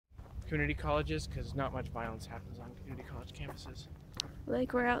community colleges because not much violence happens on community college campuses.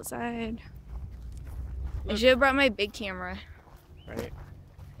 Like we're outside. Look. I should have brought my big camera. Right.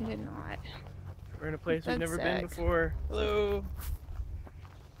 I did not. We're in a place we've That's never been sick. before. Hello.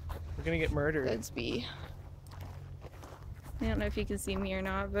 We're gonna get murdered. That's B. I don't know if you can see me or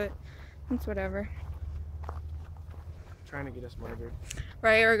not, but it's whatever. Trying to get us murdered.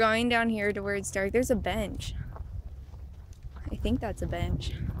 Right, we're going down here to where it's dark. There's a bench. I think that's a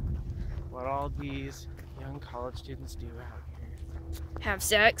bench. What all these young college students do out here. Have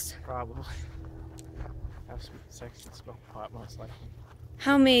sex. Probably. Have some sex and smoke pot, most likely.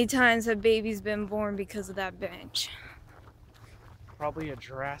 How many times have babies been born because of that bench? Probably a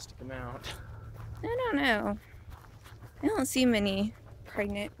drastic amount. I don't know. I don't see many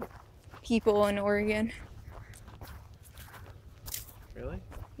pregnant people in Oregon. Really?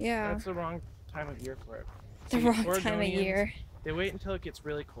 Yeah. That's the wrong time of year for it. The See, wrong time of Oregonians, year. They wait until it gets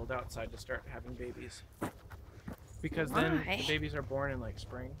really cold outside to start having babies. Because then Why? the babies are born in like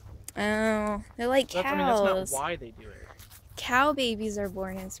spring. Oh, they're like That's, cows. I mean, that's not why they do it. Cow babies are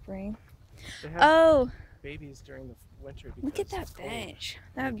born in spring. They have Oh, babies during the winter because look at that it's cold. bench.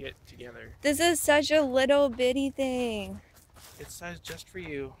 They That get together. This is such a little bitty thing. It's sized just for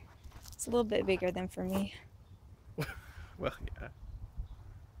you. It's a little bit bigger than for me. Well, yeah.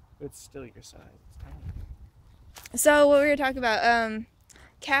 It's still your size. It's tiny. So what we were talking about,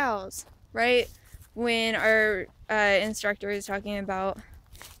 cows, right? When our instructor was talking about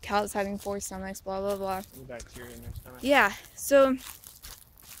cows having 4 stomachs, blah, blah, blah. And bacteria in their stomach. Yeah, so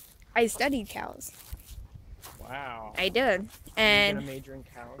I studied cows. Wow. I did. Are you And gonna major in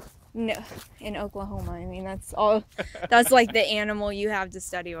cows? no, in Oklahoma. I mean, that's all, that's like the animal you have to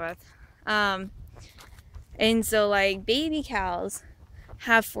study with. And so like baby cows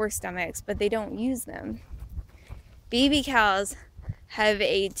have 4 stomachs, but they don't use them. Baby cows have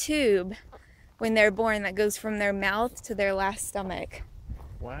a tube when they're born that goes from their mouth to their last stomach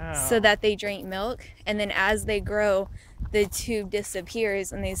Wow. so that they drink milk. And then as they grow, the tube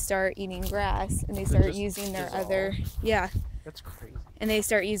disappears and they start eating grass and they start just using their dissolve? other, yeah, That's crazy. and they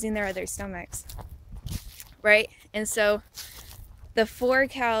start using their other stomachs, right? And so the 4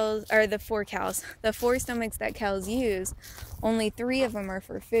 stomachs that cows use, only 3 of them are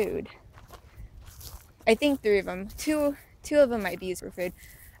for food. I think 3 of them. Two of them might be used for food.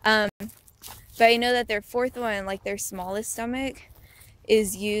 But I know that their 4th one, like their smallest stomach,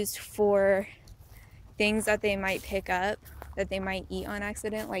 is used for things that they might pick up, that they might eat on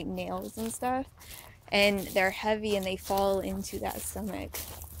accident, like nails and stuff. And they're heavy and they fall into that stomach,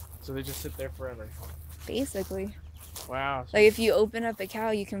 So they just sit there forever. basically. Wow. So Like if you open up a cow,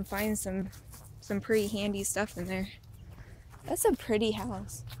 you can find some pretty handy stuff in there. That's a pretty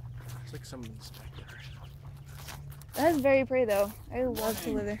house. it's like someone's backyard. That's very pretty though. I would love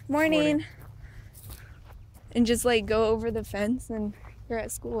to live there. Morning. Morning. And just like go over the fence and you're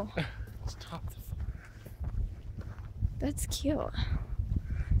at school. Stop the That's cute. I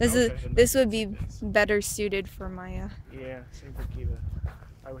wish I had This nice would be fence. better suited for my Yeah, same for Kiva.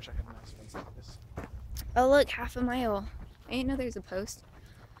 I wish I had a nice fence like this. Oh look, half a mile. I didn't know there's a post.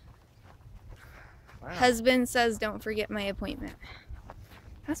 Wow. Husband says don't forget my appointment.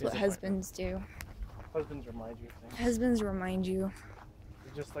 That's His what appointment. husbands do. Husbands remind you of things. Husbands remind you,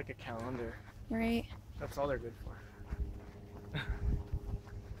 It's just like a calendar. right? That's all they're good for.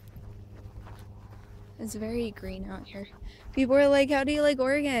 It's very green out here. People are like, how do you like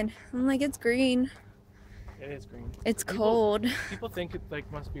Oregon? I'm like, it's green. It is green. It's People- cold. People think it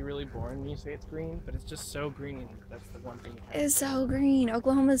like must be really boring when you say it's green, but it's just so green. That's the one thing. It's so green.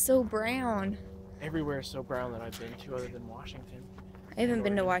 Oklahoma's so brown. Everywhere is so brown that I've been to, other than Washington. I haven't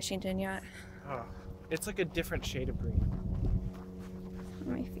been to Oregon. Washington yet. Oh, it's like a different shade of green.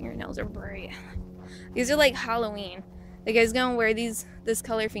 My fingernails are bright. These are like Halloween. The guy's gonna wear this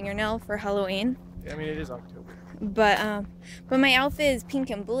color fingernail for Halloween. I mean, it is October. But my outfit is pink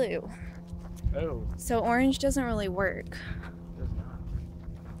and blue. Oh, So orange doesn't really work. it does not.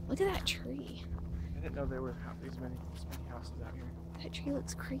 Look at that tree. I didn't know there were this many houses out here. That tree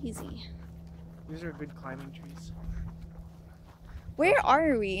looks crazy. These are good climbing trees. Where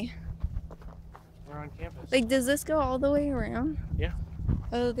are we? We're on campus. Like, does this go all the way around? Yeah.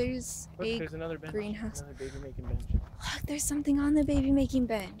 Oh, there's Look, a there's another bench. greenhouse. Another baby making bench. Look, there's something on the baby making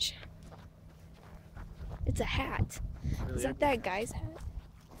bench. It's a hat. Really Is that ugly. that guy's hat?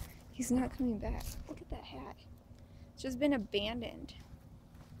 He's not coming back. Look at that hat. It's just been abandoned.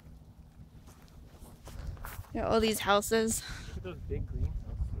 You know, all these houses. Look at those big greenhouses.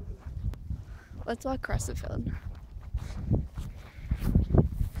 Let's walk across the field.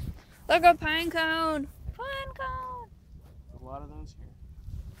 Look, a pine cone! Pine cone! A lot of those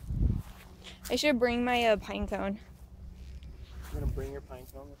here. I should bring my pine cone. You're gonna bring your pine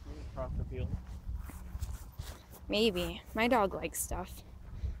cone with you across the field? Maybe. My dog likes stuff.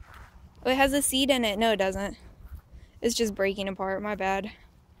 Oh, it has a seed in it. No, it doesn't. It's just breaking apart. My bad.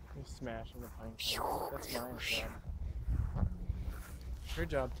 You're smashing the pine cone. That's Maya's job. It's her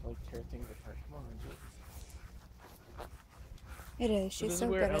job to like tear things apart. Come on, jeez. It is. So She's this so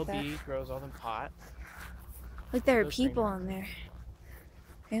is where good at that. LB grows all them pot. Look, there are Those people things. on there.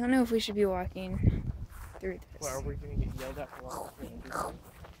 I don't know if we should be walking through this. Well, are we gonna get yelled at for walking through?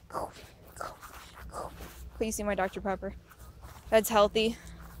 Please see my Dr. Pepper. That's healthy.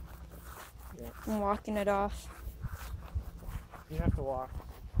 Yeah. I'm walking it off. You have to walk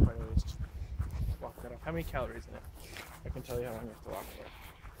quite a ways. Just walk that off. How many calories in it? I can tell you how long you have to walk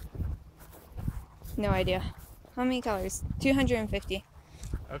for. No idea. How many calories? 250.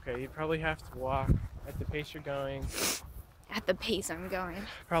 Okay, you probably have to walk at the pace you're going, At the pace I'm going.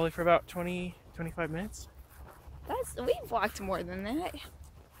 probably for about 20-25 minutes. We've walked more than that.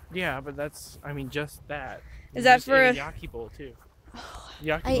 Yeah, but that's, I mean, just that. Is You that just for ate a- a Yaki bowl too?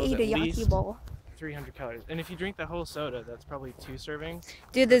 Yaki I bowl's ate a at Yaki least bowl. 300 calories. And if you drink the whole soda, that's probably 2 servings.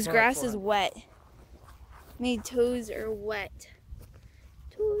 Dude, this That's more like grass is 400. wet. My toes are wet.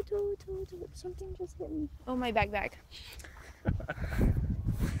 Toe. Something just hit me. Oh, my backpack.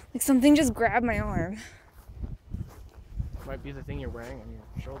 Like something just grabbed my arm. Might be the thing you're wearing on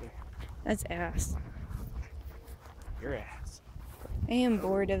your shoulder. That's ass. Your ass. I am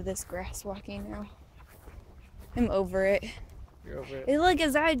bored of this grass walking now. I'm over it. You're over it. Hey, look,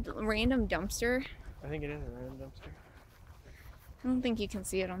 is that a random dumpster? I think it is a random dumpster. I don't think you can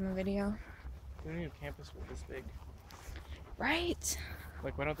see it on the video. We don't need a campus this big. Right.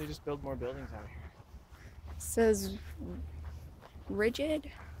 Like, why don't they just build more buildings out here? Says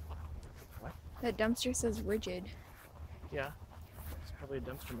rigid. What? That dumpster says rigid. Yeah. It's probably a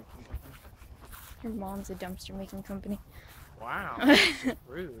dumpster making company. Your mom's a dumpster making company. Wow. That's so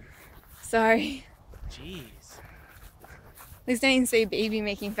rude. Sorry. Jeez. At least I didn't say baby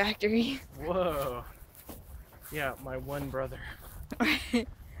making factory. Whoa. Yeah, my one brother.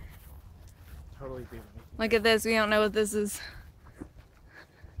 Totally baby making. Look at this. We don't know what this is.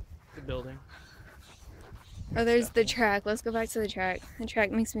 The building. Oh, there's the track. Let's go back to the track. The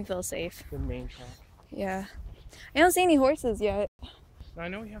track makes me feel safe. The main track. Yeah. I don't see any horses yet. I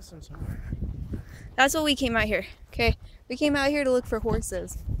know we have some somewhere. That's what we came out here. Okay. We came out here to look for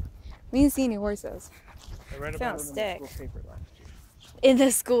horses. We didn't see any horses. I read Found about it in the sticks. school paper last year. In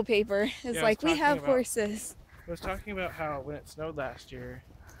the school paper. It's Yeah, I was like, we talking have about- horses. I was talking about how when it snowed last year,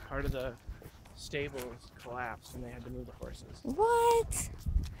 part of the stables collapsed and they had to move the horses. What?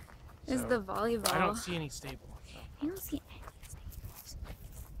 This is So, the volleyball. I don't see any stables. So You don't see any stables.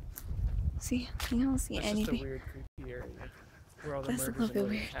 See, you don't see that's anything. just a weird, creepy area where all the That's a murders little and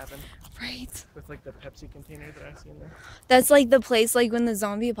bit murders happen. Right. With like the Pepsi container that I see in there. That's like the place, like when the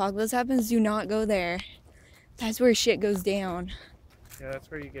zombie apocalypse happens, do not go there. That's where shit goes down. Yeah,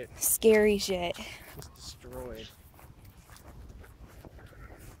 that's where you get Scary shit. just destroyed.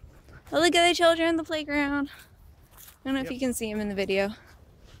 Oh, look at the children in the playground. I don't know if Yep. you can see them in the video.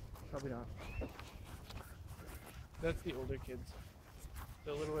 Probably not. That's the older kids.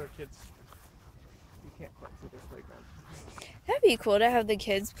 The littler kids, you can't quite see their playground. That'd be cool to have the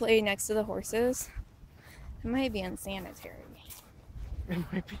kids play next to the horses. It might be unsanitary. It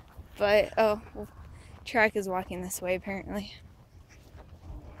might be. But, oh, well, track is walking this way apparently.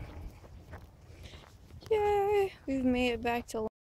 Yay! We've made it back to